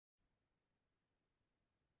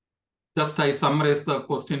Just I summarize the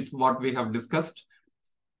questions what we have discussed.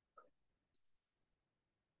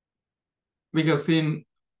 We have seen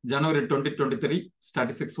January 2023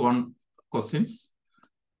 Statistics 1 questions.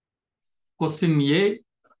 Question A,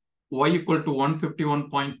 y equal to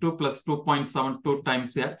 151.2 plus 2.72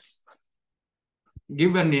 times x.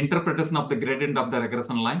 Give an interpretation of the gradient of the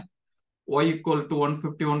regression line. Y equal to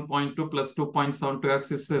 151.2 plus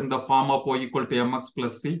 2.72x is in the form of y equal to mx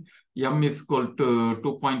plus c. M is equal to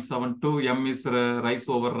 2.72. M is rise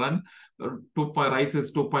over run. Rise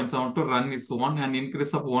is 2.72. Run is 1. An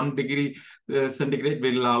increase of 1 degree centigrade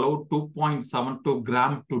will allow 2.72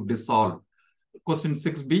 gram to dissolve. Question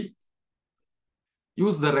 6b.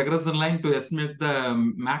 Use the regression line to estimate the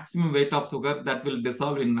maximum weight of sugar that will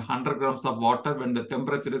dissolve in 100 grams of water when the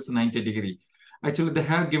temperature is 90 degree. Actually, they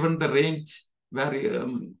have given the range where we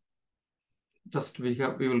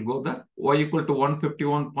will go there. Y equal to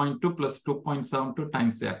 151.2 plus 2.72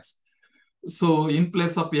 times x. So in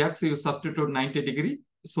place of x, you substitute 90 degree.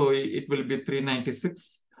 So it will be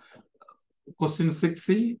 396. Question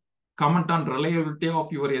 6c. Comment on reliability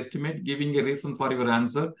of your estimate, giving a reason for your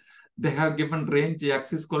answer. They have given range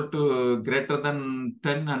x is equal to greater than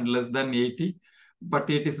 10 and less than 80.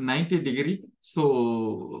 But it is 90 degree,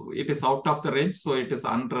 so it is out of the range, so it is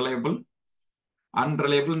unreliable.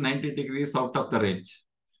 Unreliable, 90 degrees out of the range.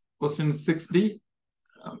 Question 6d.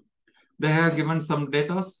 They have given some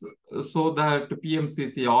data so that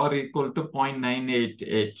PMCC R equal to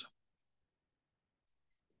 0.988.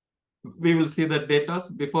 We will see the data.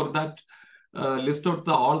 Before that, list out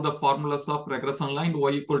all the formulas of regression line.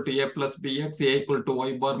 Y equal to a plus bx, a equal to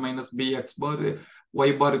y bar minus bx bar,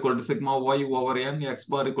 y bar equal to sigma y over n, x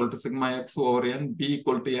bar equal to sigma x over n, b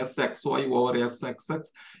equal to sxy over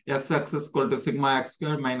sxx, sx is equal to sigma x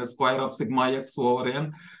squared minus square of sigma x over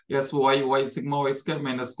n, syy sigma y squared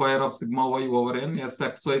minus square of sigma y over n,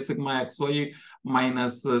 sxy sigma xy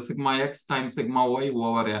minus sigma x times sigma y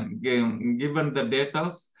over n. Given the data,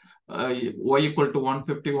 y equal to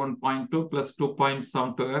 151.2 plus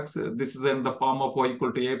 2.72x. This is in the form of y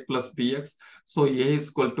equal to a plus bx. So a is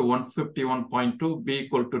equal to 151.2, b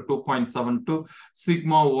equal to 2.72,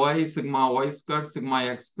 sigma y squared, sigma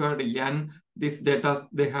x squared, n. This data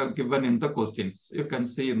they have given in the questions. You can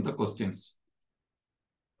see in the questions.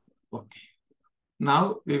 Okay.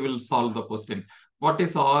 Now we will solve the question. What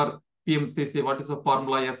is our PMCC? What is the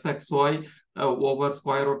formula? Sxy over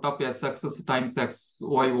square root of sx times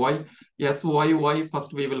xyy. Syy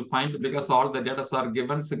first we will find, because all the data are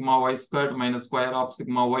given. Sigma y squared minus square of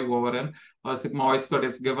sigma y over n. Sigma y squared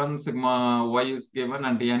is given, sigma y is given,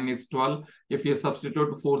 and n is 12. If you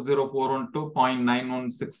substitute 40412,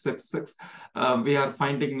 0.91666, we are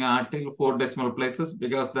finding till 4 decimal places,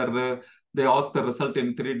 because they ask the result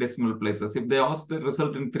in 3 decimal places. If they ask the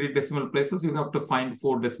result in 3 decimal places, you have to find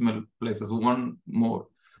 4 decimal places, one more.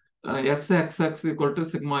 Sxx equal to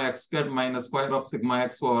sigma x squared minus square of sigma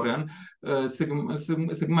x over n.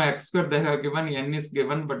 Sigma x squared they have given, n is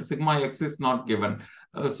given, but sigma x is not given.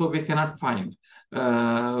 So we cannot find.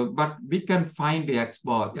 But we can find x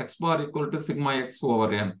bar. X bar equal to sigma x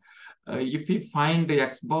over n. If we find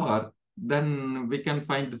x bar, then we can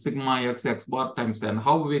find sigma x bar times n.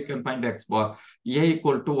 How we can find x bar? A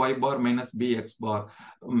equal to y bar minus b x bar.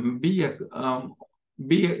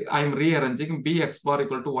 B, I am rearranging. B x bar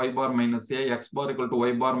equal to y bar minus a, x bar equal to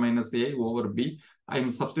y bar minus a over b. I am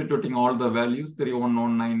substituting all the values.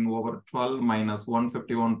 3119 over 12 minus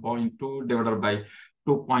 151.2 divided by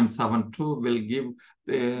 2.72 will give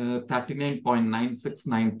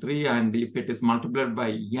 39.9693. And if it is multiplied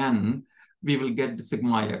by n, we will get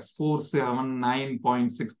sigma x,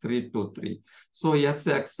 479.6323. So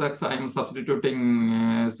sxx, I am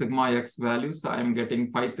substituting sigma x values. I am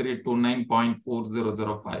getting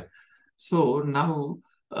 5329.4005. So now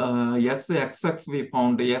sxx we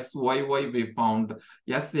found, syy we found,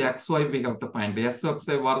 sxy we have to find.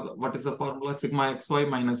 Sxy, what is the formula? Sigma xy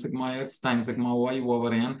minus sigma x times sigma y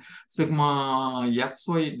over n. Sigma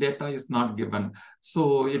xy data is not given,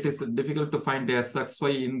 so it is difficult to find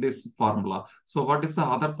sxy in this formula. So what is the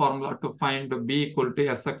other formula to find b equal to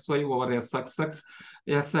sxy over sxx?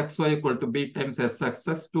 Sxy equal to b times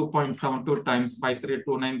sxx, 2.72 times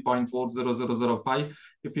 5329.40005.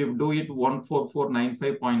 If you do it,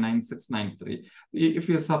 14495.9693. If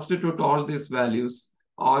you substitute all these values,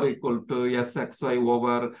 r equal to sxy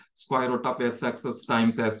over square root of sxx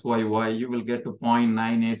times syy, you will get to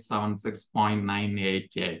 0.9876,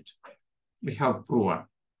 0.988. We have proven.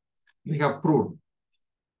 We have proved.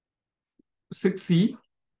 6c,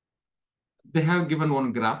 they have given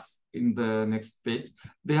one graph. in the next page.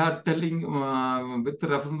 They are telling with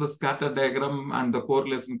reference to the scatter diagram and the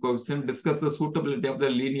correlation coefficient, discuss the suitability of the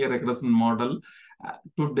linear regression model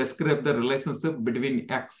to describe the relationship between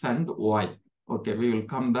X and Y. Okay, we will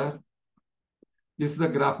come there. This is the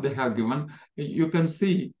graph they have given. You can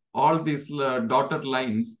see all these dotted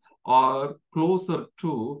lines are closer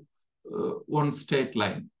to one straight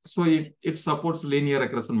line. So it supports linear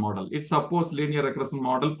regression model. It supports linear regression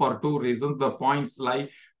model for two reasons. The points lie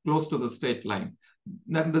close to the straight line.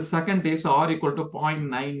 Then the second is R equal to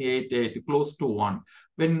 0.988, close to 1.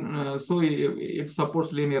 When so it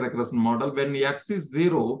supports linear regression model. When X is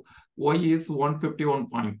 0, Y is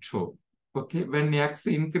 151.2. Okay, when X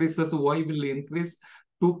increases, Y will increase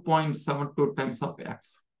 2.72 times of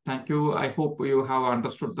X. Thank you. I hope you have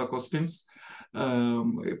understood the questions.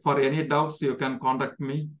 For any doubts, you can contact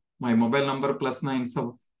me. My mobile number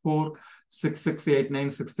 +974 6689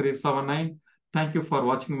 6379. Thank you for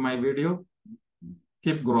watching my video.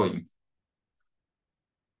 Keep growing.